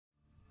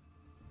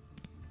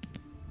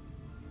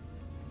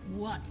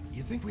What?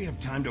 You think we have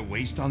time to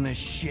waste on this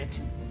shit?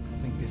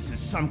 Think this is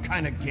some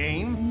kind of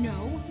game?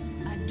 No,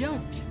 I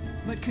don't.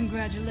 But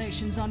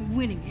congratulations on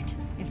winning it,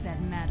 if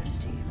that matters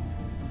to you.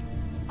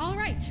 All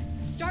right,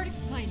 start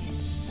explaining.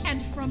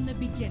 And from the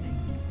beginning.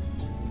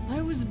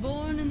 I was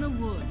born in the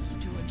woods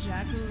to a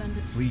jackal and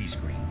a... Please,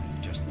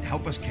 Greenleaf, just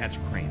help us catch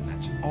Crane.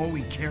 That's all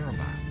we care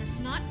about. That's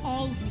not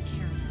all we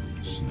care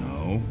about.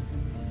 Snow?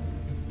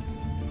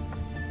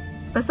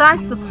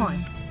 Besides You the were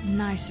point.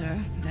 nicer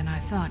than I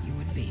thought you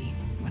would be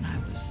when I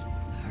was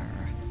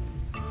her.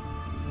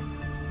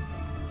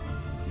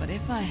 But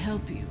if I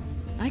help you,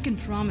 I can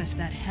promise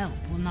that help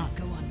will not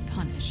go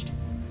unpunished.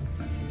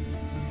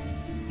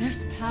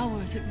 There's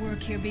powers at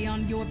work here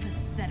beyond your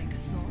pathetic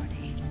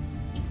authority.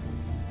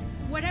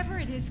 Whatever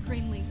it is,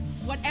 Greenleaf,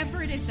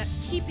 whatever it is that's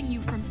keeping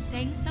you from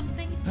saying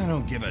something, I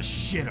don't give a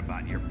shit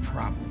about your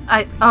problem.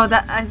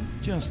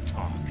 Just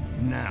talk,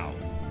 now.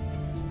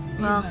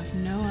 Well. You have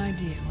no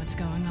idea what's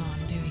going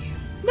on, do you?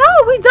 No,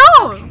 we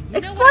don't! Okay, you know what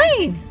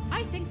Explain!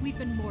 I think we've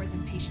been more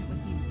than patient with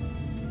you.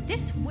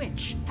 This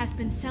witch has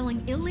been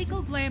selling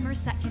illegal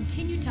glamours that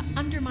continue to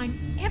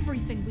undermine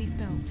everything we've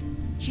built.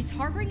 She's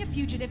harboring a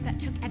fugitive that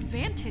took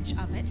advantage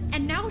of it,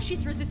 and now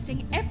she's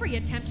resisting every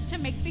attempt to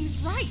make things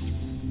right.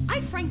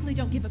 I frankly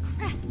don't give a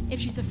crap if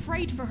she's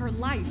afraid for her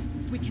life.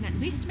 We can at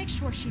least make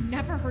sure she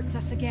never hurts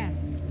us again.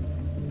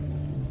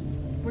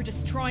 We're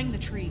destroying the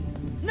tree.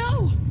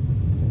 No!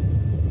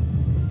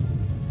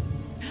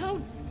 How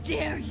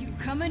dare you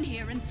come in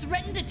here and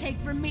threaten to take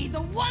from me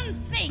the one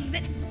thing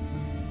that...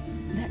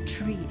 That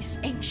tree is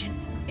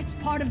ancient. It's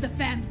part of the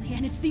family,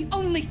 and it's the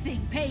only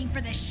thing paying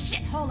for this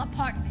shithole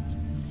apartment.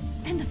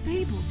 And the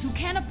Fables, who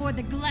can't afford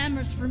the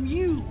glamours from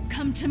you,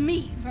 come to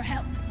me for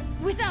help.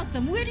 Without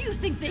them, where do you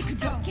think they could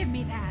go? Don't give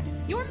me that.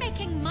 You're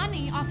making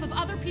money off of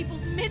other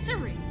people's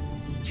misery.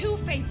 2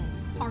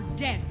 Fables are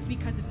dead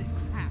because of this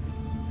crap.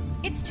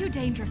 It's too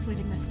dangerous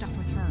leaving this stuff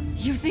with her.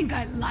 You think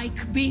I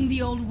like being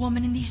the old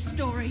woman in these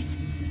stories?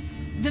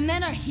 The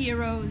men are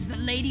heroes, the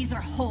ladies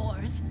are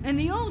whores, and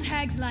the old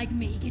hags like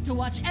me get to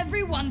watch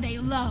everyone they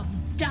love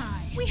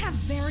die. We have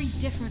very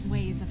different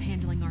ways of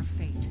handling our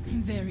fate.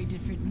 Very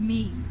different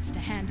means to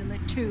handle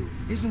it, too.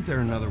 Isn't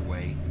there another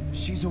way?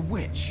 She's a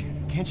witch.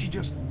 Can't she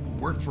just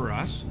work for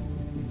us?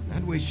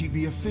 That way she'd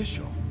be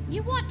official.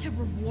 You want to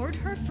reward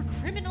her for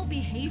criminal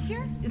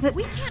behavior?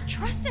 We can't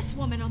trust this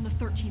woman on the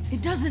 13th.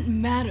 It doesn't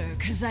matter,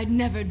 because I'd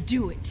never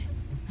do it.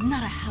 I'm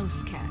not a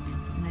house cat,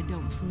 and I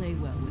don't play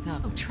well with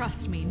others. Oh,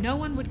 trust me, no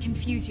one would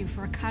confuse you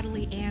for a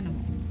cuddly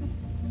animal.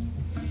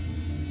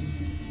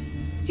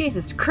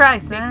 Jesus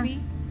Christ, man.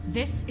 Bigby,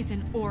 this is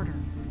an order.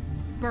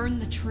 Burn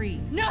the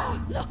tree.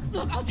 No!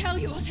 Look, I'll tell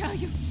you.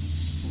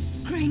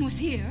 Crane was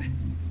here.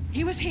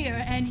 He was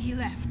here, and he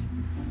left.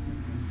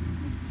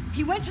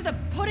 He went to the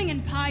pudding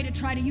and pie to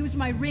try to use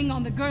my ring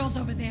on the girls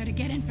over there to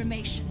get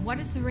information. What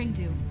does the ring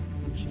do?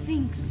 He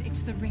thinks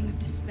it's the Ring of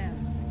Dispel.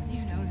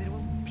 You know, that it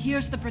will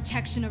pierce the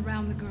protection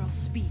around the girl's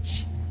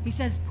speech. He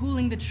says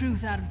pulling the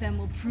truth out of them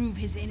will prove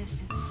his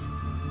innocence.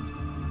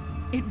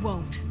 It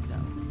won't,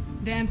 though.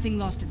 Damn thing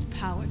lost its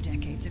power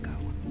decades ago.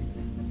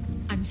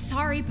 I'm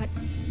sorry, but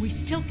we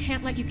still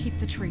can't let you keep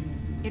the tree.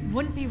 It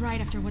wouldn't be right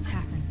after what's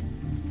happened.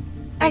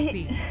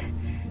 Bigby.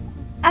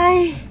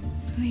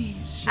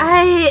 Please,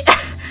 I'm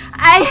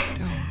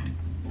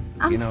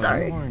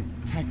sorry. You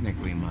weren't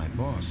technically my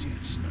boss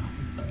yet, Snow.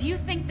 Do you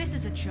think this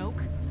is a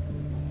joke?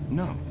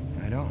 No,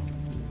 I don't.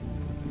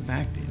 But the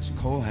fact is,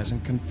 Cole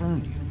hasn't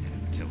confirmed you,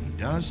 and until he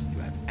does, you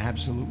have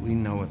absolutely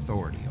no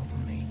authority over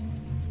me.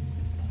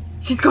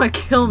 She's gonna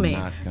kill me.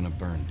 I'm not gonna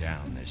burn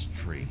down this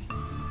tree.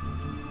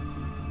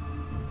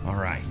 All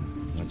right,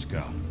 let's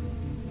go.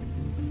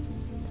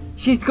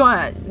 She's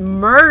gonna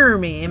murder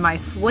me in my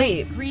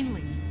sleep.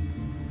 Greenleaf.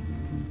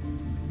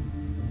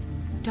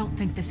 Don't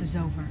think this is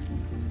over.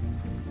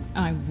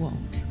 I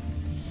won't.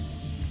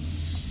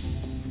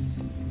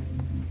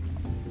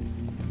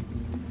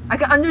 I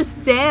can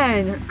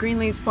understand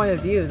Greenleaf's point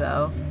of view,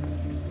 though.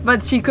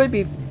 But she could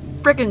be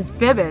freaking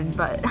fibbing,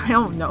 but I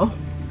don't know.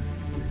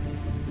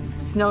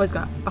 Snow is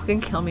gonna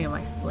fucking kill me in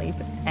my sleep,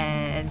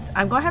 and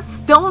I'm gonna have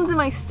stones in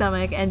my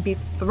stomach and be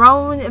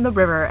thrown in the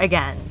river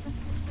again.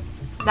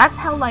 That's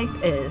how life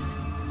is.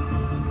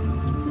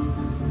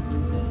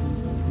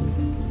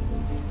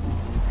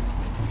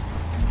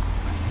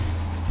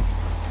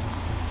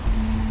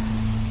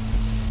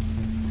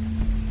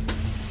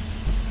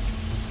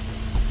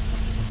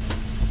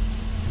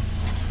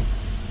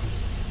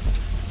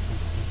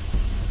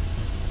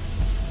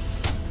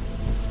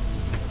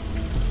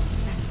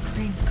 That's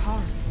Crane's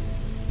car.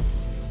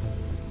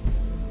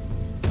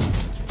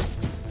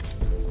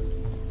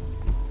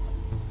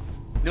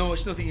 No,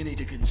 it's nothing you need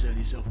to concern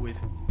yourself with.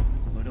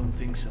 I don't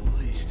think so, at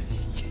least.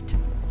 Shit.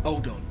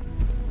 Hold on.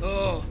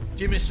 Oh,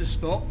 do you miss the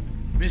spot?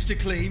 Mr.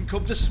 Clean,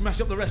 come to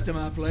smash up the rest of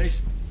my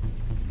place.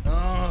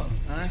 Oh,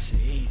 I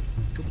see.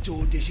 Come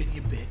to audition,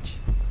 you bitch.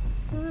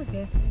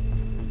 Okay.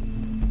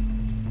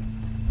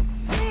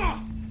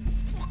 Oh,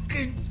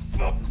 fucking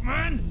fuck,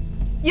 man!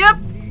 Yep.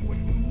 What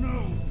you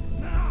know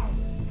now.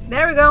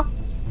 There we go.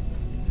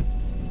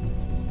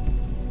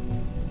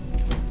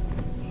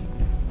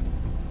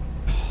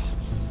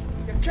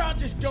 can't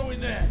just go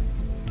in there.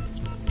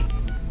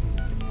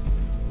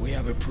 We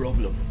have a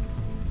problem.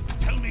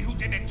 Tell me who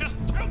did it. Just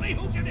tell me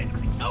who did it.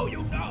 I know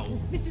you know.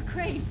 Mr.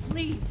 Crane,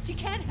 please. She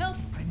can't help.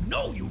 I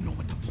know you know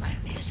what the plan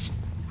is.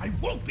 I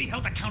won't be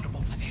held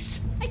accountable for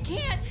this. I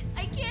can't.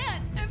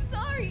 I'm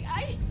sorry.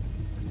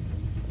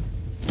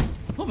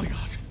 Oh my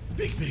god.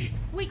 Bigby.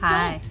 Wait,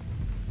 Hi. don't!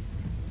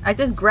 I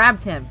just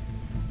grabbed him.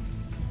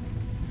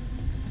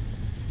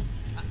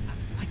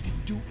 I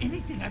didn't do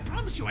anything. I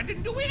promise you, I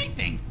didn't do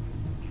anything.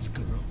 These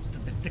girls,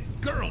 the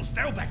girls,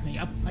 they'll back me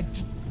up. I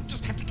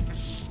just have to get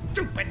this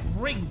stupid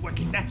ring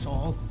working, that's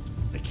all.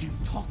 They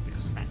can't talk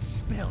because of that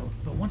spell,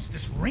 but once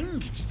this ring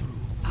gets through,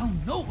 I'll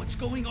know what's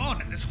going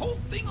on and this whole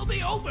thing will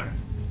be over.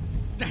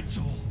 That's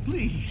all,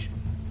 please.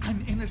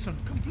 I'm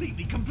innocent,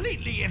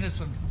 completely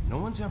innocent. No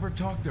one's ever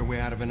talked their way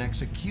out of an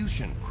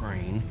execution,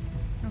 Crane.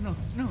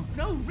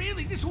 No,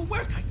 really, this will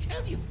work, I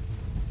tell you.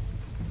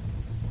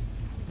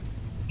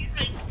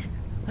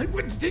 I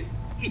wouldn't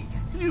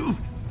you.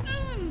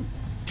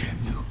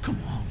 Damn you,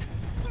 come on,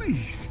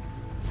 please.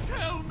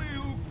 Tell me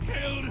who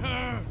killed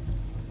her.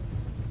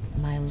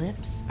 My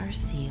lips are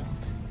sealed.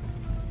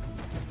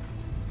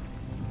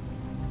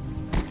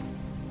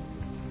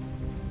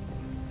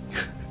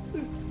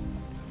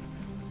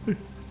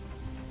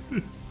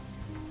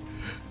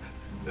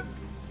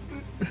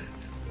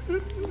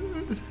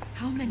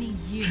 How many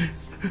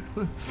years?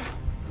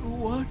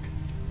 What?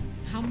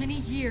 How many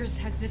years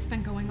has this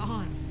been going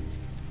on?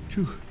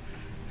 Too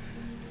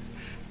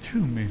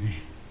many.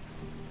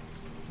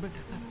 But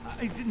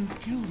I didn't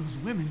kill those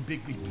women,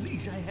 Bigby.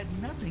 Please, I had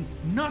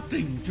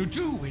nothing to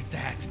do with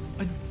that.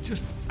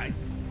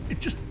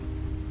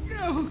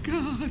 Oh,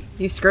 God.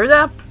 You screwed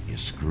up? You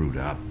screwed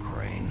up,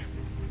 Crane.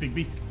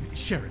 Bigby,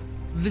 Sheriff,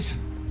 listen.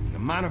 The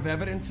amount of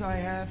evidence I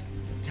have,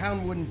 the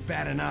town wouldn't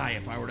bat an eye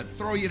if I were to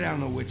throw you down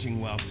the witching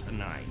well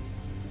tonight.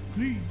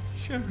 Please,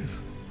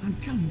 Sheriff, I'm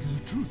telling you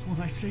the truth when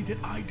I say that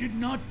I did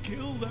not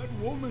kill that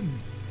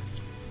woman.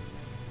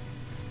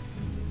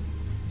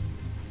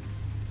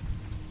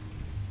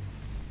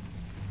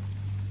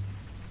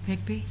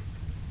 Bigby?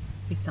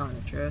 He's telling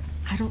the truth.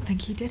 I don't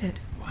think he did it.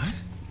 What?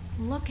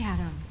 Look at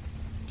him.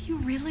 Do you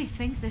really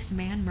think this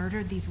man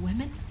murdered these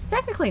women?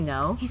 Technically,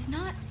 no. He's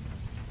not.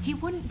 He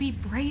wouldn't be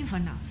brave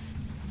enough.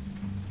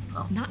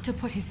 Oh. Not to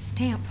put his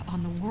stamp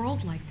on the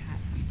world like that.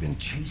 We've been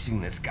chasing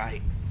this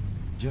guy.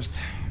 Just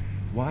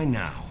why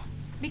now?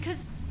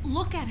 Because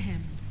look at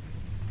him.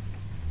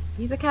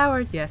 He's a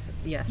coward. Yes.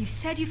 You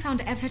said you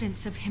found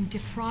evidence of him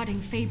defrauding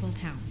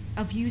Fabletown,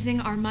 of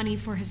using our money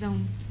for his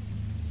own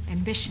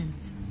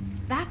ambitions.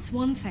 That's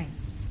one thing.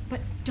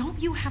 But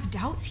don't you have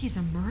doubts he's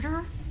a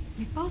murderer?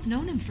 We've both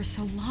known him for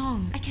so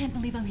long. I can't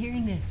believe I'm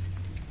hearing this.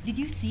 Did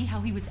you see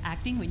how he was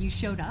acting when you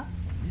showed up?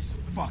 This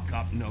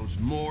fuck-up knows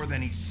more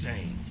than he's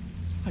saying.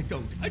 I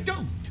don't.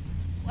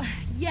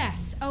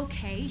 Yes,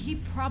 okay, he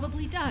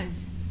probably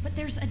does. But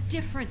there's a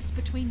difference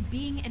between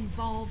being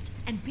involved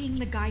and being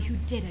the guy who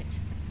did it.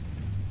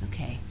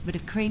 Okay, but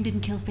if Crane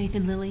didn't kill Faith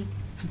and Lily,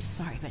 I'm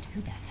sorry, but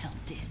who the hell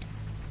did?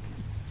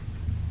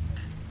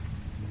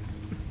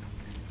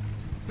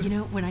 You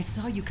know, when I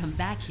saw you come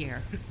back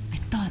here, I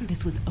thought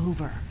this was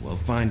over. We'll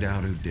find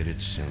out who did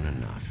it soon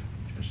enough.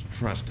 Just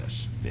trust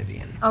us,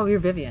 Vivian. Oh, you're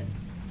Vivian.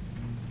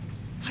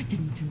 I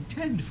didn't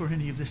intend for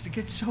any of this to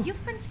get so...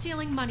 You've been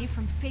stealing money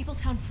from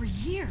Fabletown for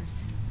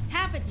years,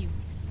 haven't you?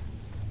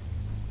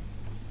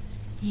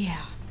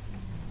 Yeah.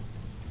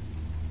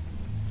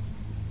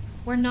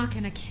 We're not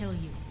gonna kill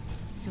you,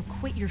 so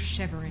quit your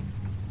shivering.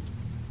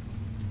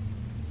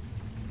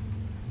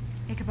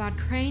 Ichabod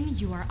Crane,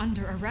 you are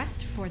under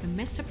arrest for the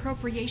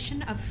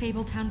misappropriation of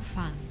Fabletown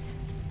funds.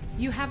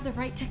 You have the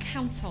right to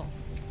counsel,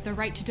 the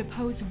right to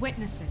depose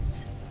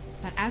witnesses,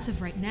 but as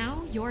of right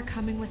now, you're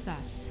coming with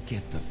us.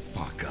 Get the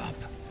fuck up.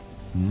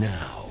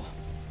 Now.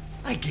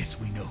 I guess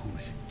we know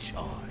who's in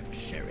charge,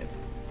 Sheriff.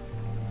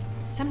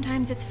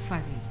 Sometimes it's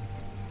fuzzy.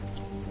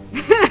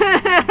 You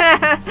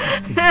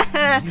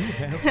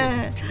have what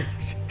it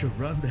takes to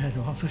run that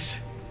office?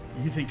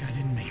 You think I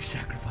didn't make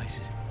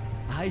sacrifices?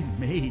 I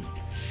made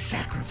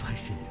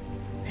sacrifices.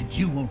 And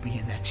you won't be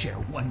in that chair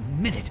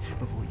 1 minute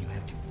before you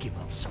have to give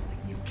up something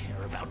you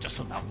care about just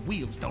so the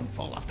wheels don't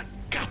fall off the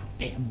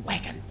goddamn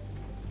wagon.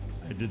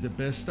 I did the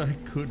best I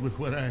could with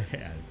what I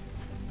had.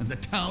 And the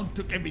town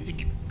took everything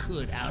it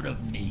could out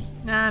of me.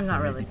 Nah, I'm not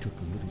I really. maybe took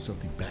a little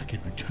something back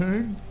in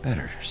return.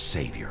 Better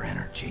save your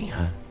energy,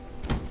 huh?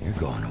 You're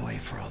going away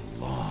for a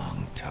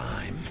long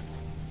time.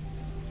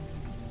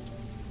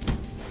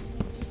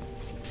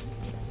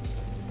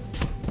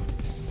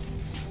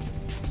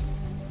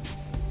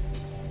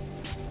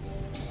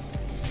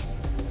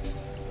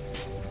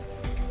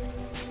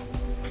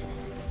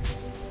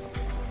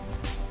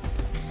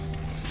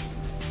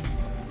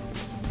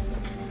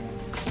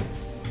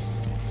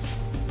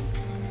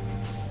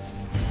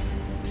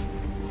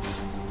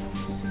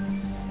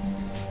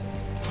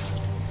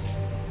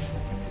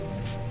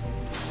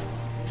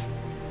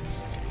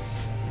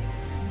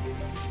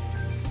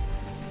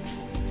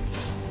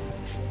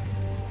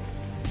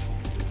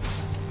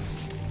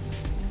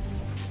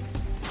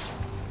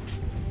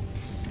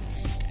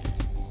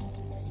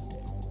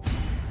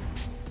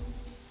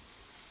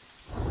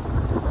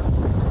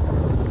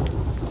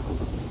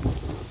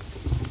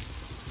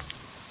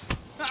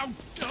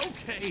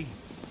 away!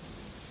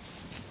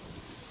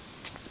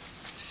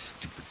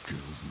 Stupid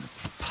girls and their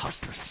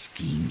preposterous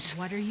schemes.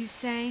 What are you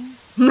saying?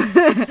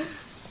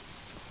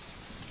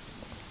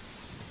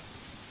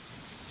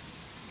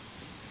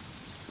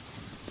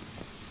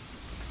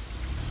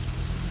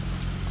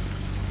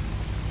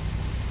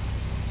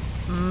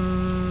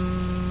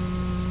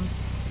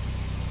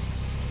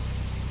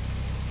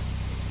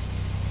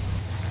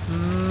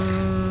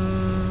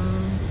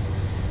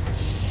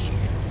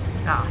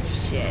 Oh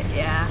shit,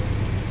 yeah.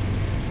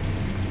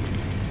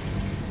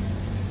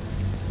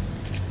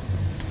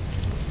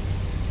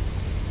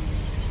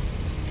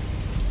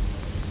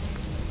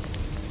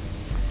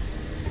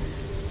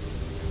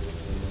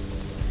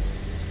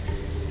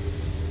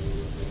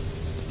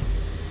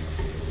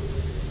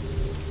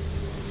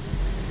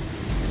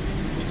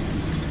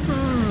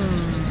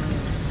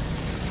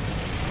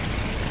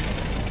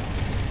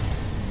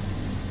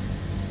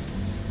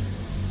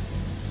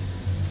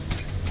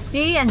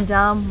 D and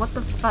Dumb, what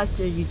the fuck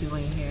are you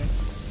doing here?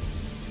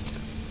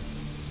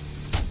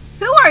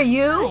 Who are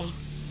you? Hi.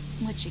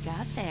 What you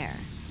got there?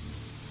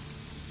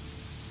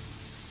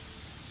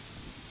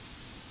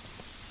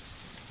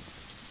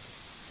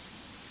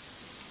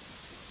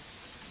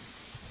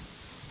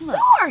 Look,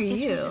 Who are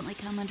it's you? recently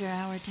come under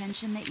our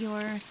attention that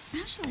you're,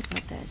 how shall I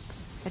put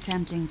this,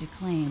 attempting to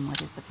claim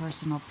what is the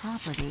personal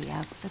property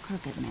of the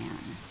Crooked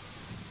Man.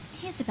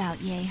 He's about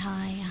yay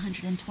high,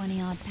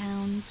 120 odd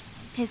pounds.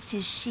 Pissed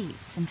his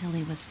sheets until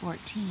he was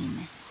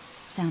 14.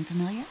 Sound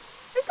familiar?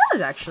 It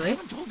does I actually.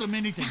 haven't told him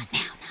anything. Not now,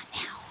 not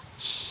now.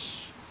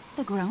 Shh.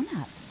 The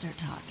grown-ups are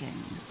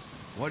talking.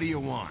 What do you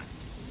want?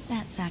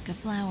 That sack of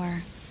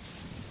flour.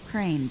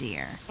 Crane,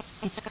 dear.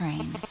 It's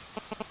Crane.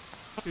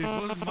 It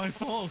wasn't my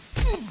fault.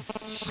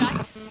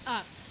 Shut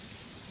up.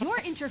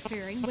 You're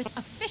interfering with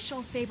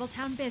official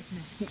Fabletown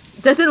business.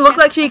 Doesn't look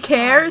like she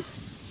cares.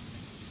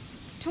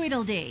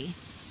 Tweedledee.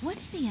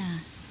 What's the,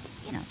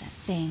 you know, that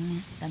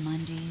thing the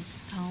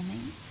Mundies call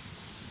me?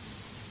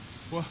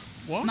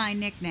 What? My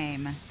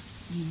nickname.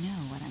 You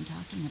know what I'm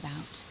talking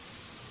about.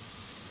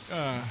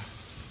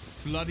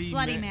 Bloody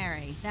Bloody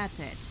Mary, that's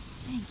it.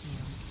 Thank you.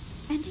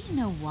 And do you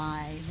know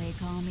why they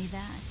call me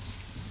that?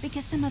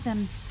 Because some of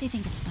them, they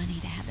think it's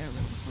funny to have their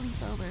little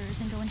sleepovers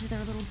and go into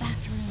their little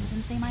bathrooms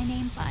and say my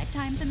name 5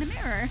 times in the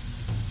mirror.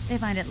 They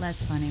find it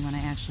less funny when I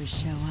actually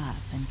show up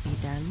and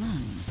feed their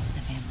lungs to the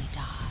family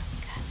dog.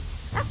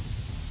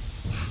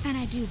 And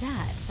I do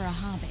that for a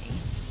hobby.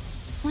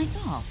 Like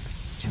golf,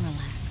 to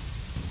relax.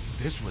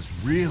 This was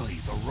really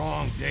the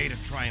wrong day to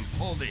try and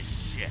pull this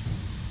shit.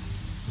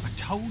 I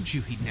told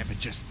you he'd never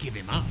just give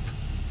him up.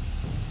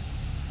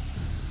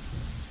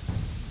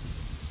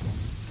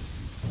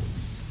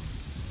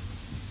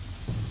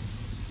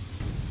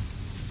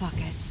 Fuck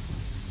it.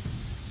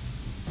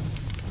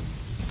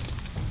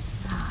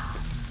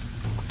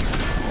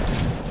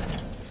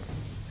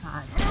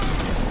 God.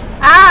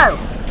 Ow!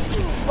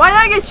 Why did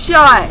I get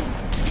shot?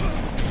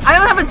 I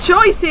don't have a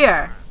choice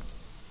here.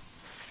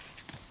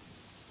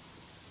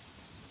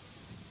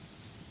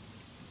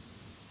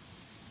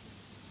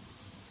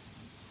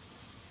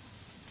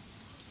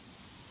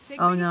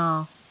 Oh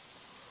no.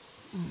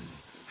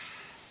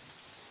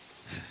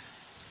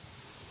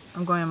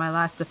 I'm going in my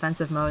last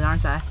defensive mode,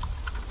 aren't I?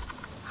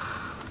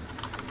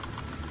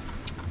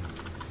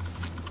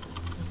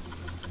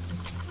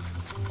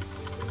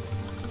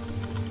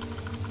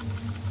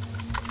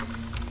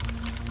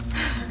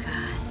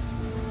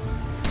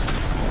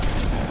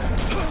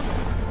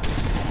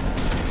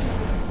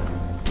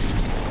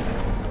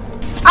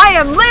 I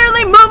am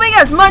literally moving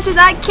as much as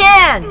I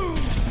can!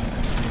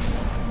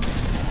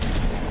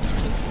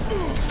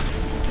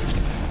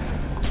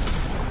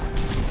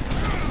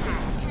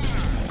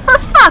 For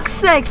fuck's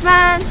sakes,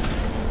 man!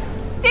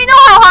 Do you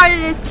know how hard it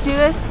is to do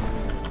this?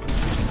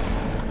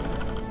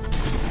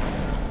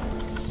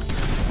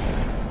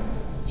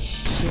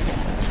 Shit.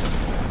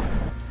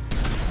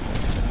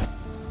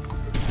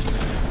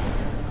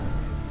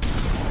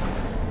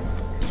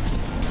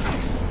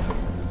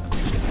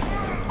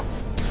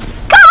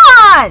 Come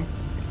on!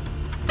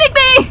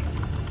 Bigby!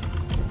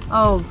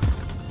 Oh.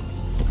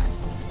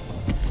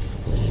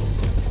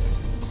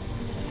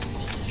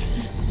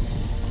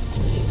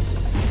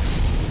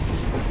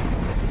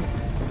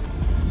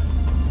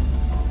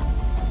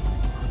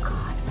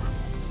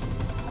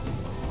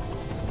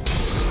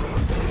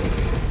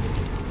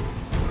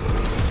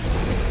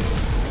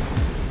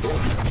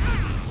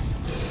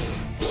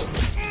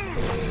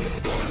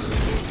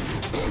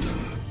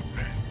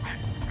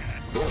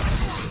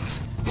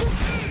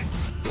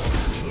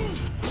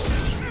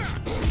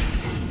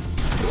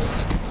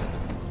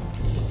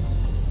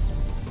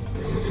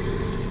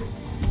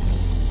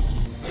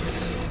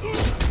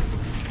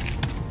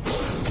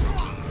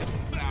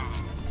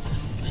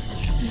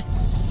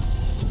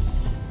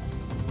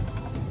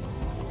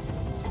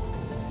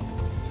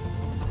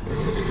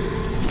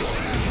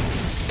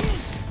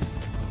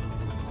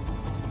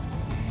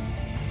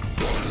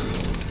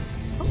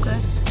 Okay.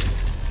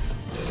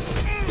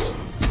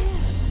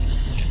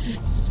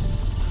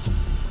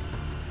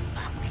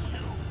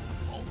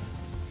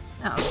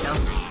 Oh, no.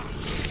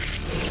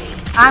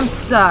 I'm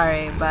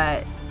sorry,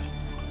 but...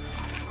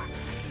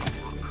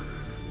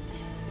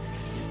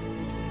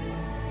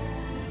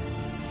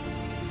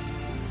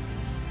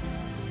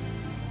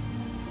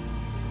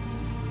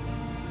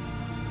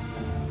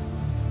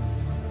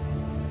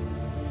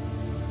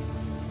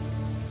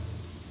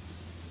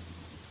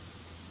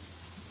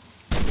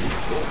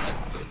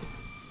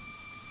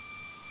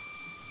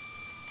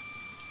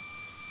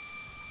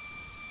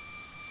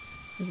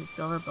 Is it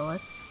silver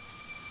bullets?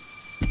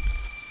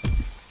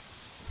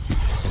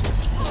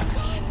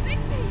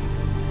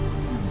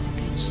 That was a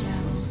good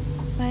show.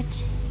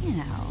 But, you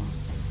know,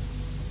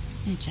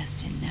 it just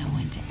didn't know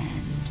when to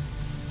end.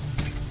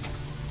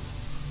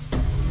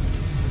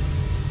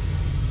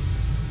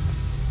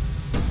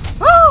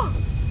 Oh!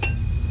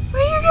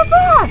 Where you get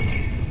that?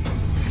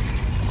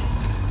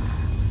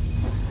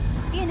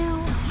 You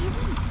know, you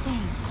didn't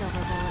think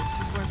silver bullets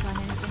would work on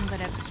anything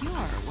but a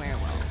pure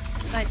werewolf.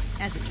 But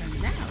as it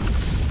turns out,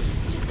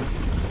 it's just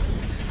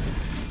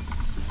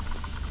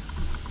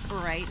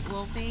right,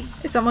 Wolfie?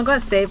 Is someone gonna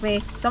save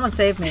me? Someone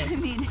save me. I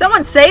mean,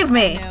 Someone save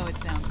me! I know it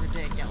sounds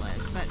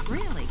ridiculous, but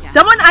really, guys.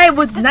 Someone I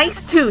was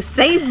nice to,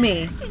 save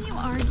me! Can you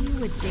argue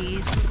with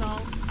these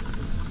results?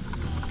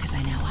 Because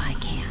I know I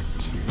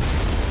can't.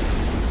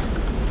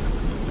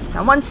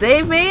 Someone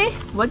save me!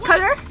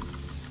 Woodcutter?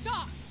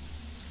 Stop!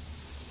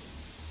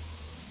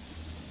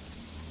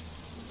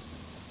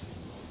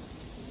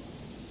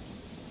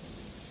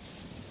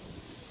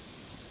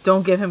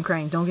 Don't give him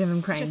Crane. Don't give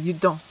him Crane. Just- You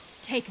don't.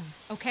 Take him,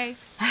 okay?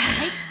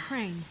 Take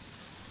Crane.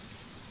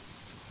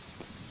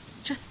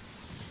 Just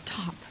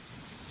stop,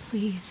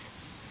 please.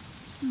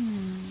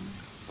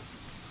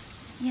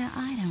 Yeah,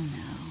 I don't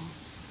know.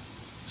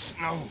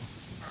 Snow,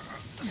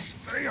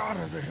 stay out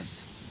of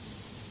this.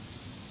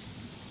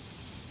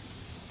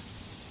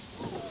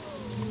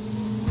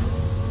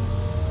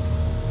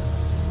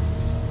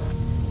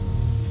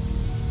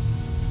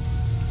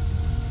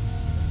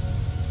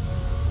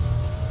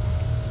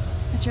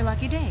 It's your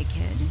lucky day,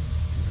 kid.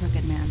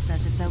 Crooked Man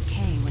says it's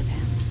okay with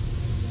him.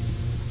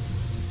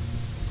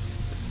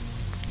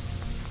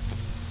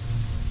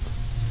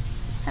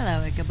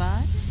 Hello,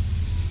 Ichabod.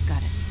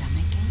 Got a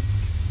stomachache?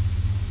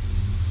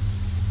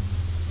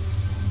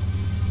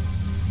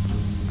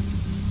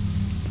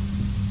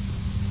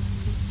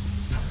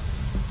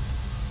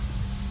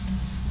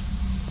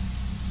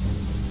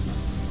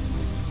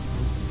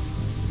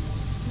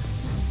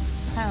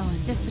 Oh,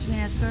 and just between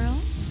us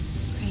girls,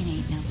 Crane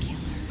ain't no killer.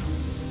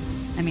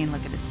 I mean,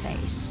 look at his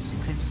face.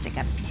 Could stick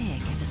a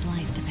pig if his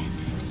life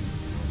depended.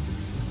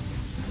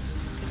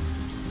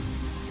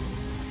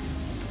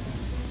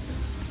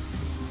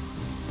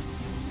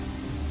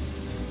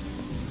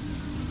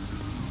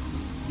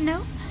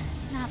 Nope,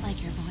 not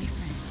like your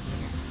boyfriend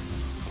here.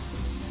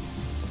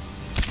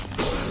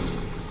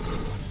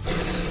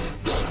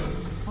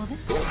 Well,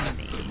 this is gonna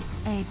be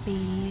a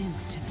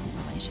beautiful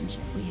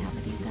relationship we have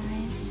with you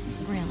guys.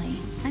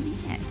 Really, I mean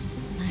it.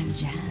 I'm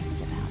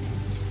jazzed about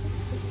it.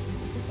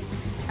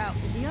 Out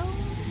with the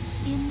old,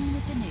 in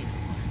with the new.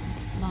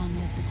 Long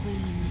live the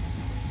Queen.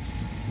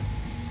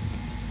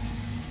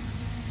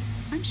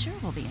 I'm sure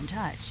we'll be in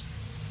touch.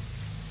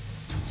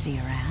 See you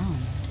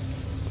around.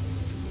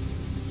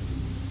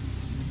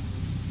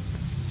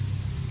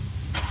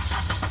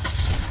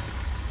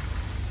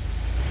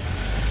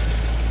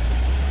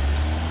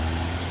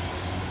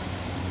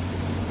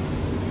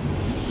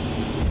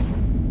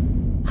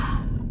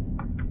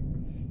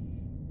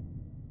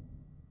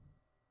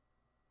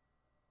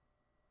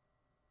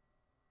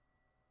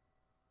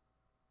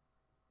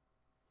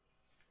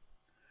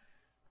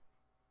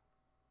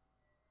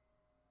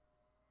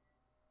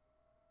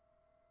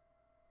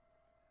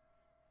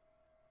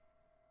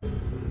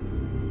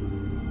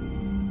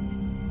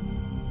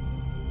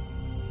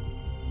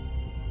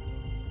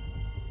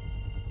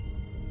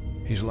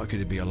 He's lucky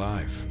to be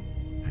alive,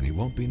 and he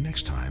won't be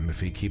next time if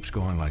he keeps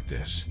going like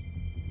this.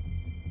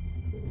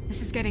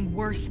 This is getting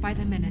worse by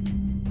the minute.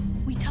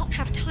 We don't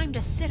have time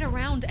to sit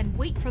around and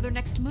wait for their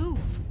next move.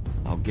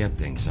 I'll get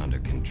things under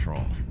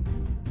control.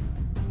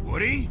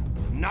 Woody,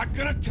 I'm not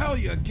gonna tell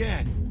you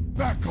again.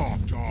 Back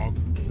off, dog.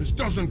 This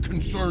doesn't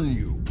concern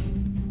you.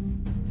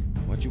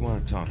 What you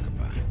want to talk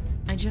about?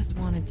 I just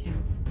wanted to,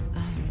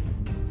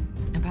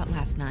 about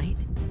last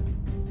night.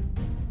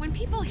 When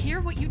people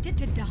hear what you did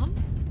to Dom,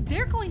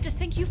 they're going to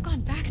think you've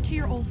gone back to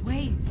your old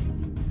ways.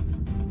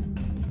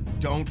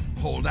 Don't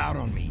hold out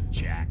on me,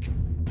 Jack.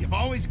 You've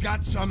always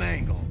got some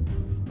angle.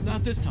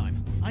 Not this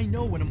time. I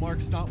know when a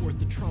mark's not worth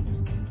the trouble.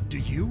 Do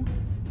you?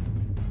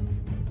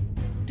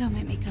 Don't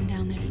make me come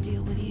down there to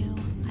deal with you.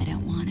 I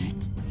don't want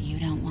it. You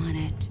don't want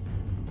it.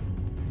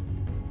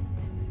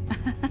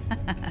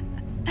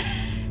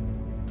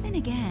 Then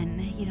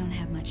again, you don't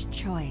have much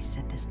choice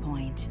at this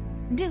point,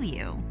 do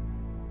you?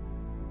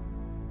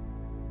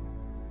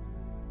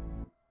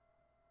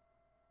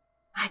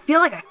 I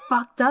feel like I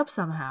fucked up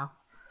somehow.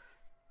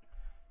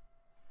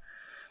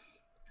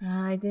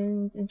 I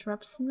didn't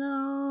interrupt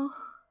Snow.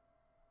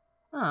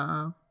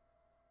 Oh.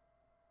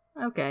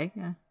 Okay,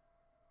 yeah.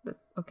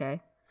 That's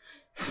okay.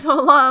 So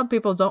a lot of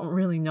people don't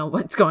really know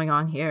what's going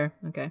on here.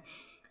 Okay.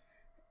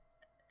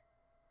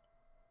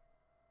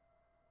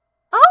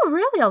 Oh,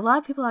 really? A lot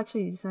of people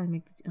actually decided to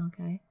make this.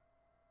 Okay.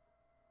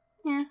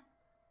 Yeah.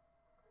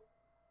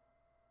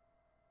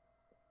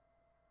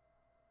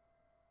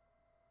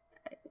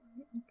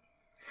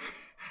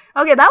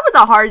 Okay, that was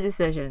a hard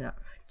decision, though.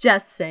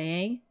 Just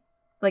saying.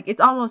 Like,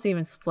 it's almost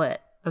even split,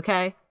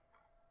 okay?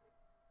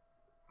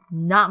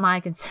 Not my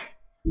concern.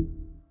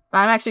 But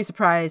I'm actually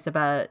surprised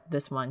about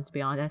this one, to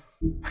be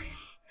honest.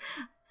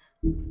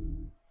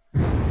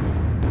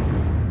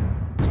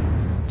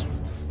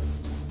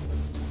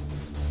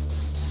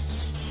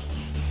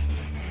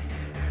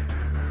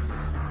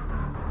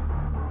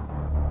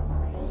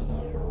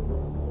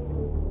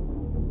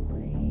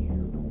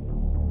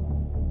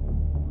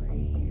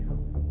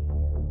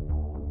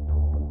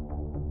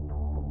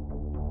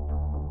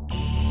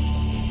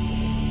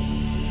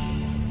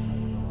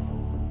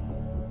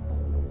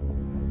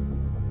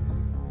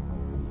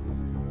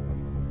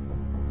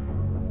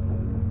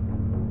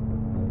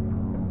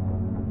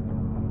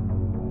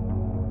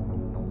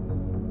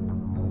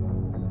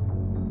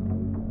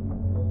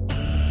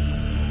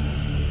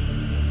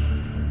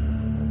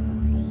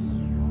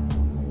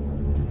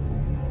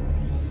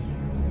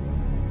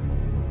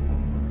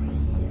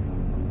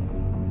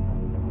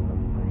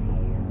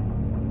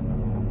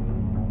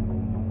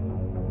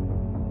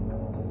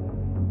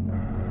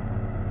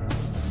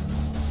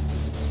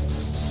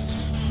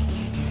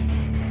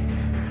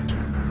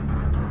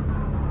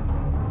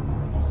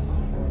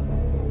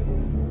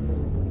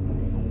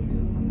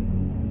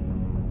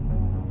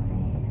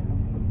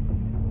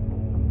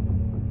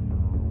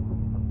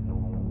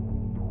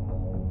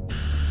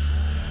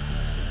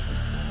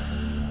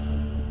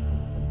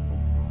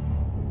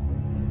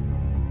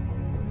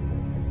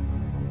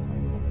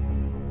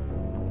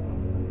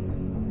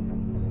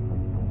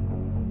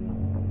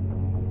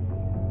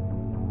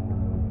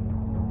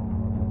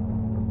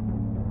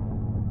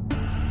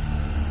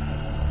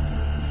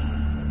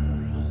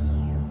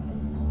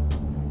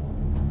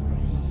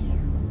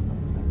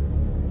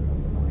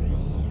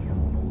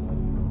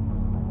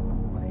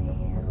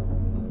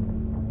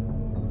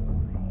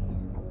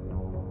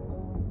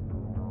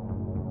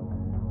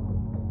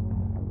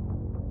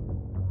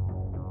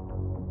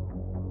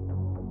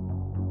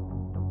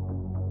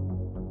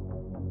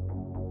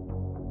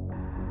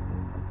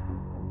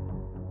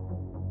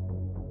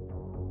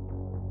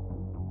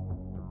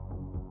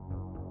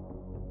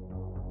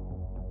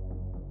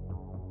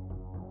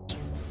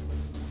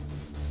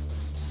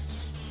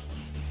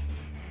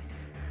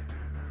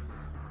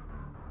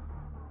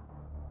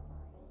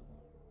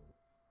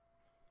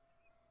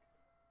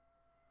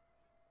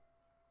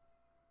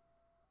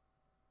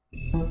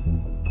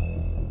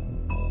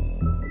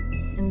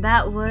 And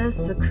that was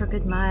The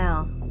Crooked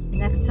Mile.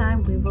 Next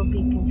time we will be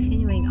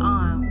continuing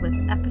on with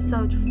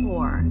episode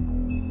 4.